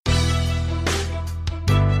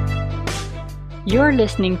You're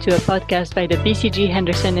listening to a podcast by the BCG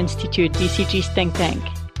Henderson Institute, BCG's think tank.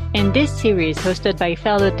 In this series, hosted by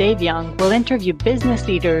fellow Dave Young, we'll interview business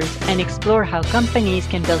leaders and explore how companies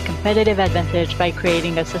can build competitive advantage by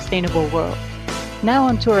creating a sustainable world. Now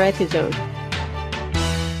on to our episode.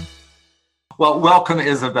 Well, welcome,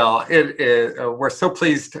 Isabelle. We're so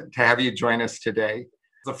pleased to have you join us today.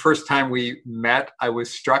 The first time we met, I was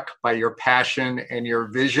struck by your passion and your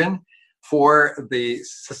vision for the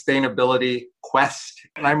sustainability quest.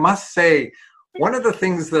 And I must say, one of the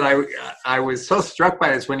things that I was so struck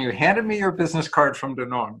by is when you handed me your business card from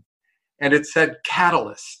Danone and it said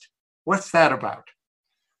Catalyst. What's that about?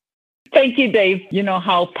 Thank you, Dave. You know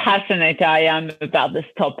how passionate I am about this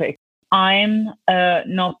topic. I'm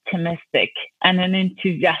an optimistic and an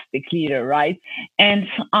enthusiastic leader, right? And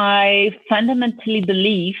I fundamentally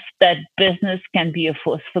believe that business can be a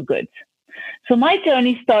force for good. So my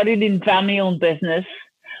journey started in family-owned business,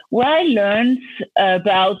 where I learned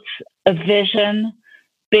about a vision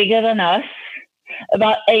bigger than us,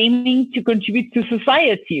 about aiming to contribute to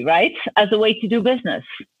society, right, as a way to do business.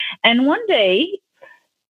 And one day,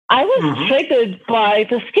 I was triggered by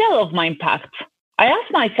the scale of my impact. I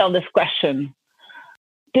asked myself this question: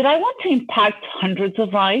 did I want to impact hundreds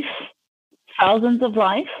of lives, thousands of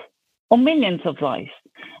lives, or millions of lives?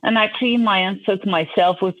 And actually, my answer to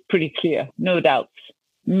myself was pretty clear, no doubts,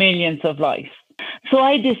 millions of lives. So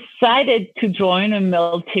I decided to join a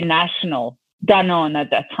multinational, Danone at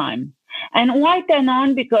that time. And why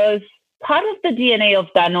Danone? Because part of the DNA of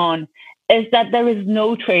Danone is that there is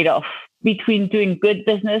no trade-off between doing good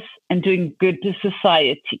business and doing good to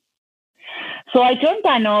society. So I joined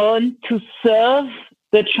Danone to serve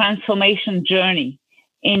the transformation journey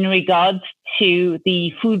in regards to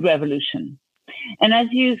the food revolution. And as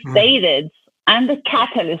you stated, I'm the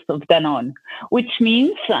catalyst of Danone, which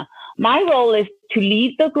means my role is to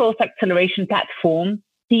lead the growth acceleration platform,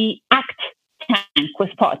 the ACT tank with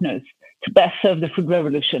partners to best serve the food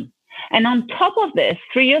revolution. And on top of this,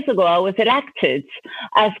 3 years ago, I was elected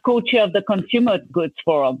as co-chair of the Consumer Goods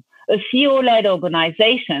Forum, a CEO-led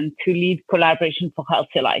organization to lead collaboration for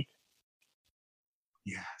healthy life.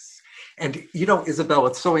 Yes. And, you know, Isabelle,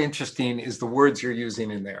 what's so interesting is the words you're using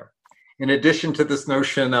in there. In addition to this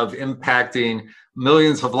notion of impacting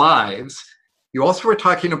millions of lives, you also were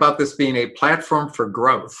talking about this being a platform for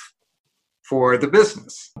growth for the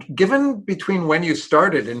business. Given between when you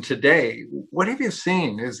started and today, what have you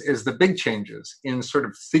seen as the big changes in sort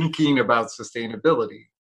of thinking about sustainability?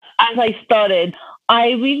 As I started,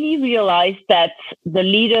 I really realized that the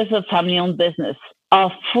leaders of family-owned business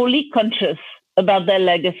are fully conscious about their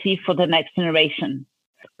legacy for the next generation.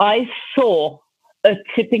 I saw a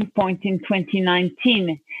tipping point in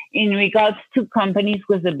 2019 in regards to companies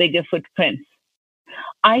with a bigger footprint.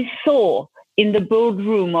 I saw in the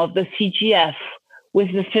boardroom of the CGF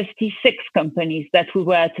with the 56 companies that we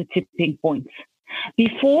were at a tipping point.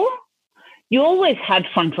 Before, you always had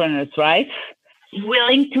frontrunners, right?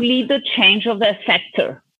 Willing to lead the change of their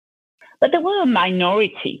sector. But there were a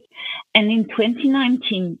minority. And in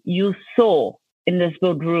 2019, you saw in this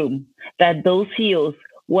boardroom that those CEOs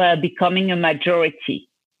were becoming a majority.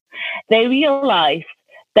 They realized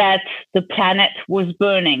that the planet was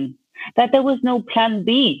burning, that there was no plan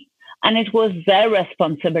B, and it was their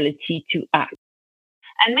responsibility to act.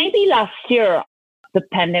 And maybe last year, the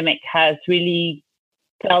pandemic has really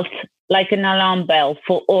felt like an alarm bell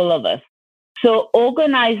for all of us. So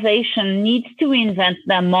organization needs to reinvent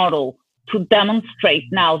their model to demonstrate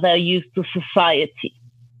now their use to society.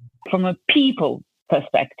 From a people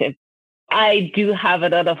perspective, I do have a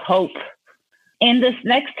lot of hope in this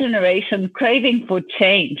next generation craving for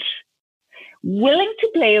change, willing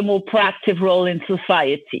to play a more proactive role in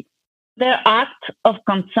society. Their act of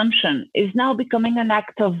consumption is now becoming an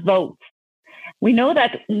act of vote. We know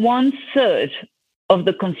that 1/3 of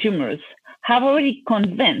the consumers have already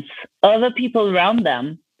convinced other people around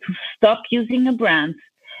them to stop using a brand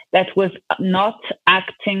that was not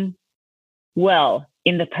acting well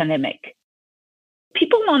in the pandemic.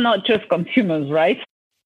 People are not just consumers, right?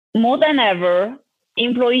 More than ever,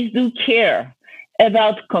 employees do care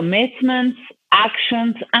about commitments,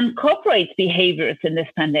 actions, and corporate behaviors in this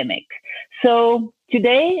pandemic. So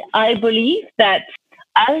today, I believe that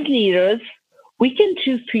as leaders, we can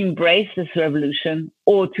choose to embrace this revolution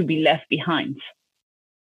or to be left behind.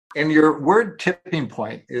 And your word tipping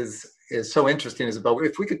point is so interesting, Isabelle.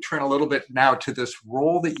 If we could turn a little bit now to this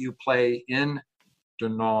role that you play in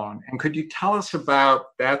Danone, and could you tell us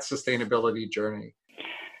about that sustainability journey?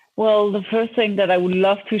 Well, the first thing that I would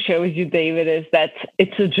love to share with you, David, is that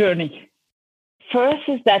it's a journey. First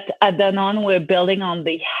is that at Danone, we're building on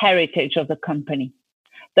the heritage of the company.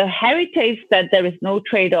 The heritage that there is no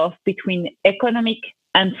trade-off between economic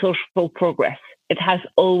and social progress. It has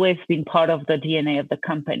always been part of the DNA of the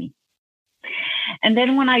company. And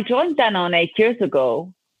then when I joined Danone 8 years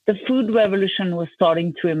ago, the food revolution was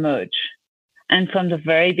starting to emerge. And from the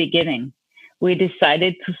very beginning, we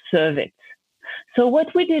decided to serve it. So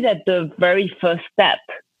what we did at the very first step,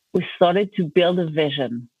 we started to build a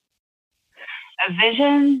vision. A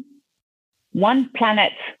vision, one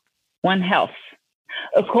planet, one health.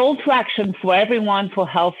 A call to action for everyone for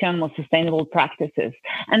healthier and more sustainable practices.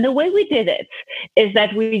 And the way we did it is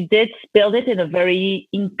that we did build it in a very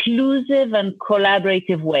inclusive and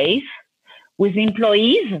collaborative way with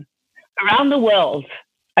employees around the world.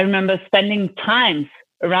 I remember spending times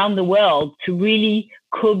around the world to really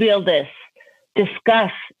co-build this,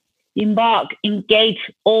 discuss, embark, engage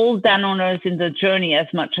all Danoners in the journey as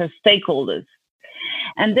much as stakeholders.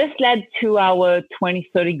 And this led to our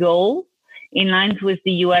 2030 goal in line with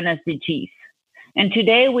the UN SDGs. And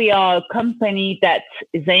today we are a company that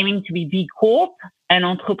is aiming to be B Corp, an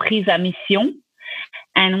entreprise à mission.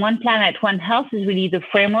 And One Planet, One Health is really the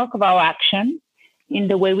framework of our action in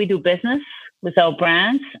the way we do business with our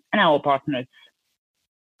brands and our partners.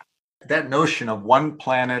 That notion of one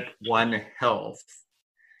planet, one health,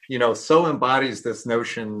 so embodies this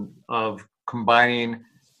notion of combining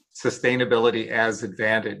sustainability as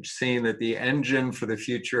advantage, seeing that the engine for the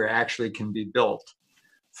future actually can be built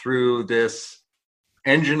through this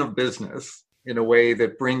engine of business in a way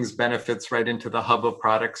that brings benefits right into the hub of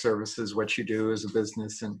product services, what you do as a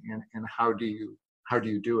business, and how do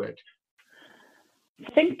you do it?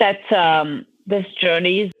 I think that this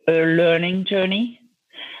journey is a learning journey,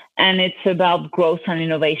 and it's about growth and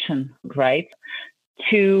innovation, right?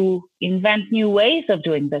 To invent new ways of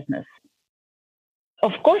doing business.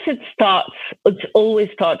 Of course, it's always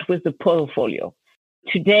starts with the portfolio.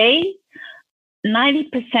 Today,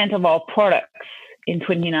 90% of our products in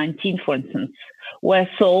 2019, for instance, were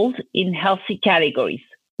sold in healthy categories: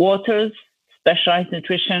 waters, specialized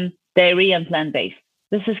nutrition, dairy, and plant-based.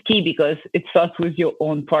 This is key because it starts with your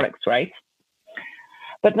own products, right?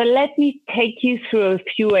 But let me take you through a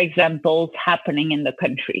few examples happening in the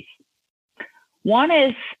countries. One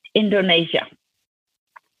is Indonesia.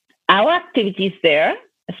 Our activities there,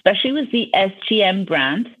 especially with the SGM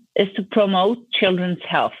brand, is to promote children's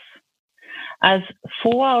health, as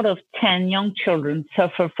 4 out of 10 young children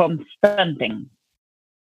suffer from stunting.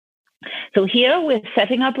 So here we're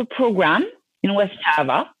setting up a program in West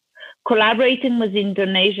Java, collaborating with the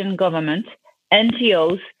Indonesian government,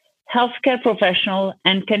 NGOs, healthcare professionals,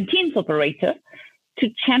 and canteens operator to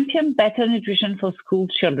champion better nutrition for school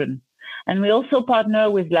children. And we also partner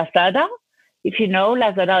with Lazada. If you know,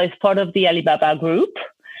 Lazada is part of the Alibaba group,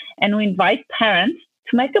 and we invite parents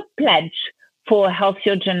to make a pledge for a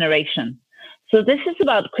healthier generation. So this is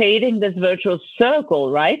about creating this virtuous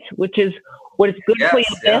circle, right? Which is what is good for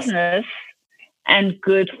your business and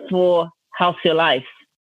good for healthier life.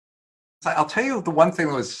 I'll tell you the one thing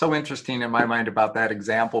that was so interesting in my mind about that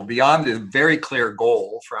example, beyond the very clear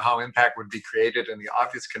goal for how impact would be created and the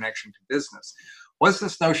obvious connection to business, was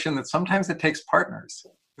this notion that sometimes it takes partners.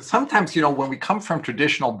 Sometimes, when we come from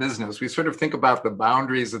traditional business, we sort of think about the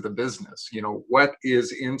boundaries of the business. What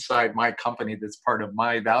is inside my company that's part of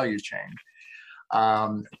my value chain?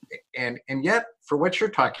 And yet, for what you're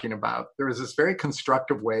talking about, there is this very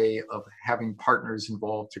constructive way of having partners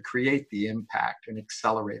involved to create the impact and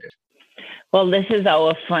accelerate it. Well, this is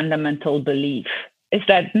our fundamental belief, is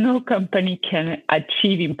that no company can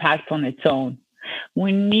achieve impact on its own.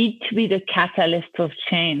 We need to be the catalyst of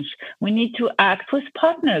change. We need to act with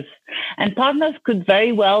partners. And partners could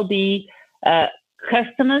very well be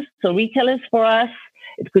customers, so retailers for us.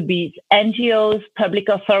 It could be NGOs, public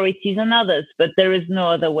authorities, and others, but there is no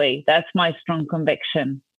other way. That's my strong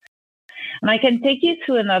conviction. And I can take you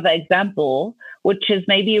through another example, which is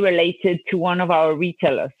maybe related to one of our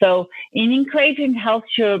retailers. So in encouraging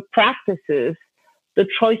healthier practices, the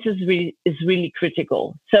choice is really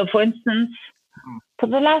critical. So for instance, for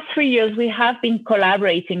the last 3 years, we have been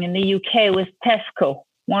collaborating in the UK with Tesco,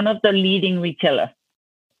 one of the leading retailers.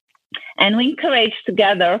 And we encourage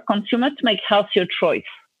together consumers to make healthier choice.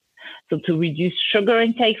 So to reduce sugar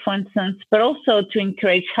intake, for instance, but also to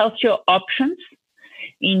encourage healthier options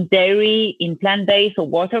in dairy, in plant-based or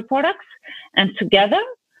water products. And together,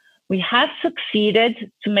 we have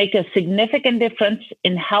succeeded to make a significant difference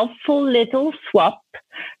in helpful little swap.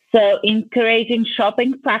 So encouraging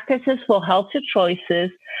shopping practices for healthier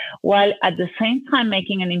choices, while at the same time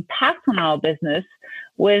making an impact on our business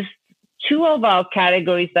with 2 of our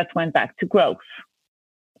categories that went back to growth.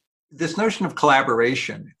 This notion of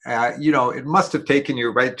collaboration, it must have taken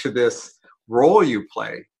you right to this role you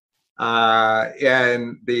play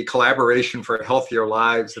in the collaboration for healthier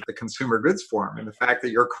lives at the Consumer Goods Forum, and the fact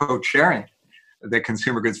that you're co-chairing the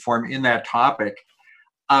Consumer Goods Forum in that topic.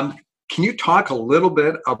 Can you talk a little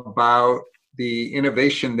bit about the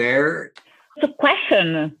innovation there? The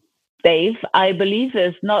question, Dave, I believe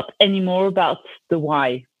is not anymore about the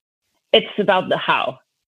why. It's about the how.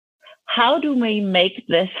 How do we make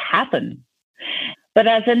this happen? But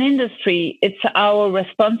as an industry, it's our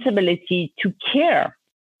responsibility to care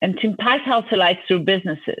and to impact healthy lives through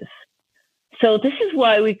businesses. So this is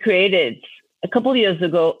why we created a couple of years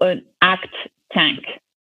ago an ACT Tank,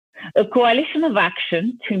 a coalition of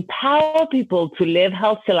action to empower people to live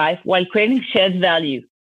healthy life while creating shared value.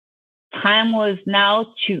 Time was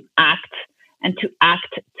now to act and to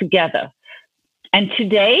act together. And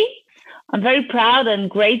today, I'm very proud and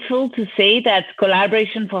grateful to say that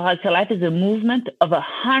Collaboration for Healthy Life is a movement of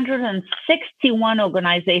 161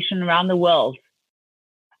 organizations around the world,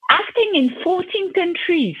 acting in 14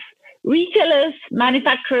 countries, retailers,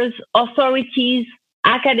 manufacturers, authorities,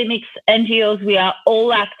 academics, NGOs. We are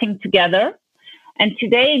all acting together. And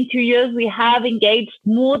today, in 2 years, we have engaged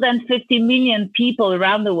more than 50 million people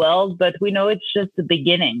around the world, but we know it's just the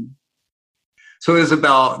beginning. So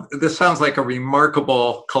Isabel, this sounds like a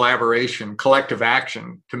remarkable collaboration, collective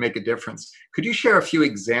action to make a difference. Could you share a few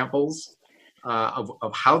examples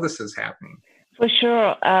of how this is happening? For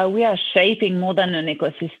sure. We are shaping more than an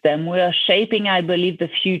ecosystem. We are shaping, I believe, the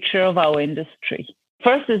future of our industry.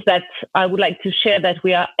 First is that I would like to share that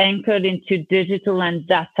we are anchored into digital and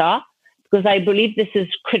data, because I believe this is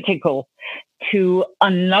critical to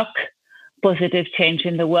unlock positive change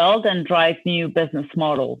in the world and drive new business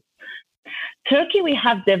models. Turkey, we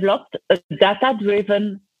have developed a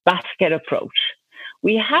data-driven basket approach.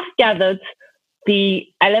 We have gathered the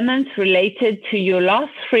elements related to your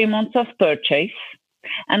last 3 months of purchase,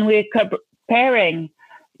 and we're comparing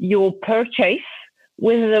your purchase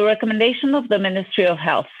with the recommendation of the Ministry of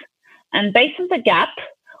Health. And based on the gap,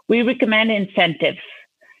 we recommend incentives.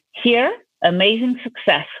 Here, amazing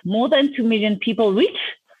success. More than 2 million people reach,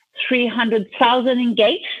 300,000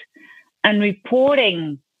 engaged, and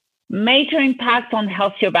reporting major impact on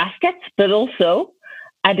healthier baskets, but also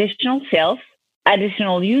additional sales,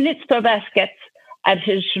 additional units per basket,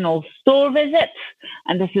 additional store visits.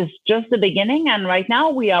 And this is just the beginning. And right now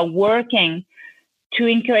we are working to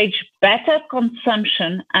encourage better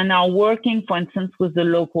consumption and are working, for instance, with the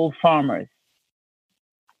local farmers.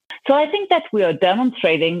 So I think that we are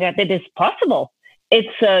demonstrating that it is possible.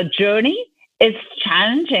 It's a journey, it's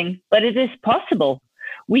challenging, but it is possible.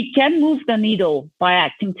 We can move the needle by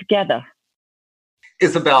acting together.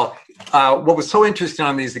 Isabel, what was so interesting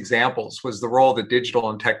on these examples was the role that digital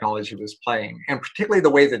and technology was playing, and particularly the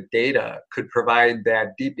way that data could provide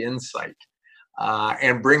that deep insight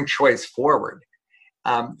and bring choice forward.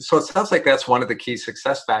 So it sounds like that's one of the key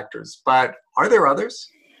success factors, but are there others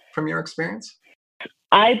from your experience?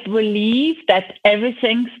 I believe that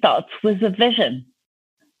everything starts with a vision.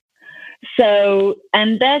 So,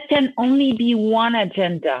 and there can only be one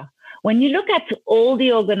agenda. When you look at all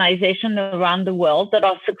the organizations around the world that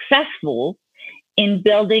are successful in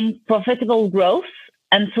building profitable growth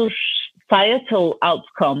and societal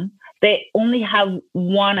outcome, they only have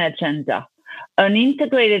one agenda, an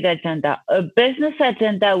integrated agenda, a business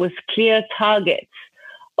agenda with clear targets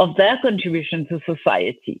of their contribution to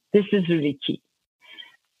society. This is really key.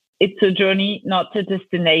 It's a journey, not a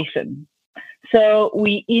destination. So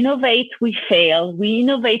we innovate, we fail, we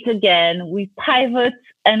innovate again, we pivot,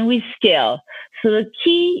 and we scale. So the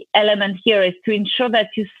key element here is to ensure that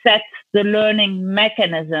you set the learning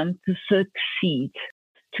mechanism to succeed.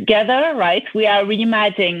 Together, right, we are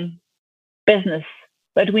reimagining business,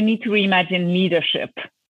 but we need to reimagine leadership.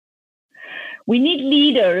 We need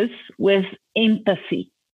leaders with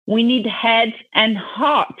empathy. We need head and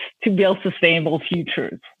heart to build sustainable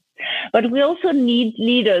futures. But we also need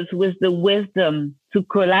leaders with the wisdom to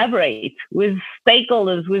collaborate with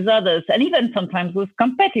stakeholders, with others, and even sometimes with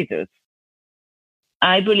competitors.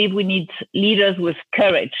 I believe we need leaders with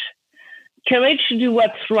courage. Courage to do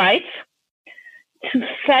what's right, to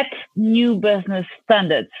set new business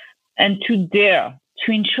standards, and to dare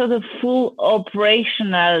to ensure the full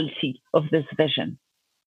operationality of this vision.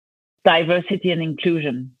 Diversity and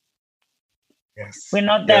inclusion. Yes. We're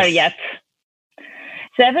not there yet.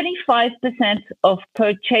 75% of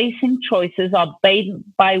purchasing choices are made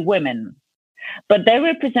by women, but they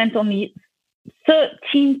represent only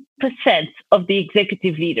 13% of the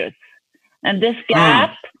executive leaders. And this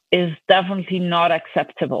gap is definitely not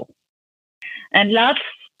acceptable. And last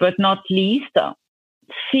but not least,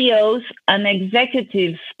 CEOs and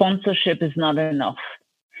executive sponsorship is not enough.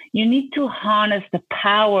 You need to harness the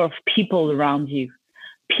power of people around you.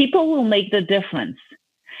 People will make the difference.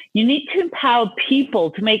 You need to empower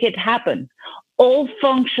people to make it happen. All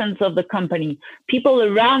functions of the company, people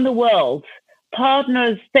around the world,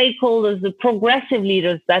 partners, stakeholders, the progressive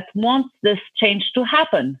leaders that want this change to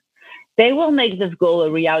happen. They will make this goal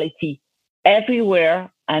a reality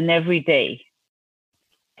everywhere and every day.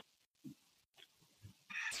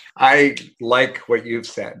 I like what you've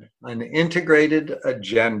said. An integrated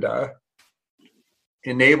agenda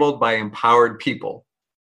enabled by empowered people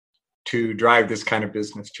to drive this kind of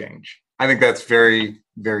business change. I think that's very,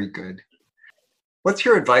 very good. What's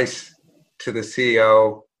your advice to the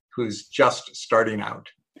CEO who's just starting out?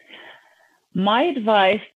 My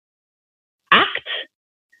advice, act,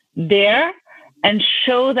 dare, and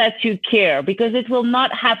show that you care, because it will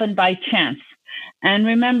not happen by chance. And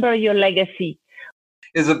remember your legacy.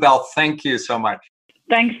 Isabelle, thank you so much.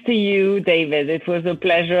 Thanks to you, David. It was a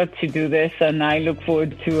pleasure to do this, and I look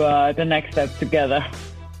forward to the next step together.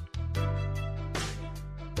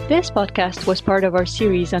 This podcast was part of our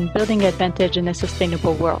series on building advantage in a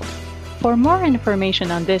sustainable world. For more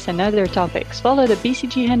information on this and other topics, follow the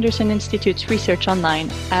BCG Henderson Institute's research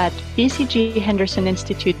online at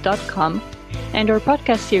bcghendersoninstitute.com and our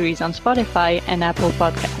podcast series on Spotify and Apple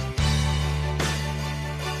Podcasts.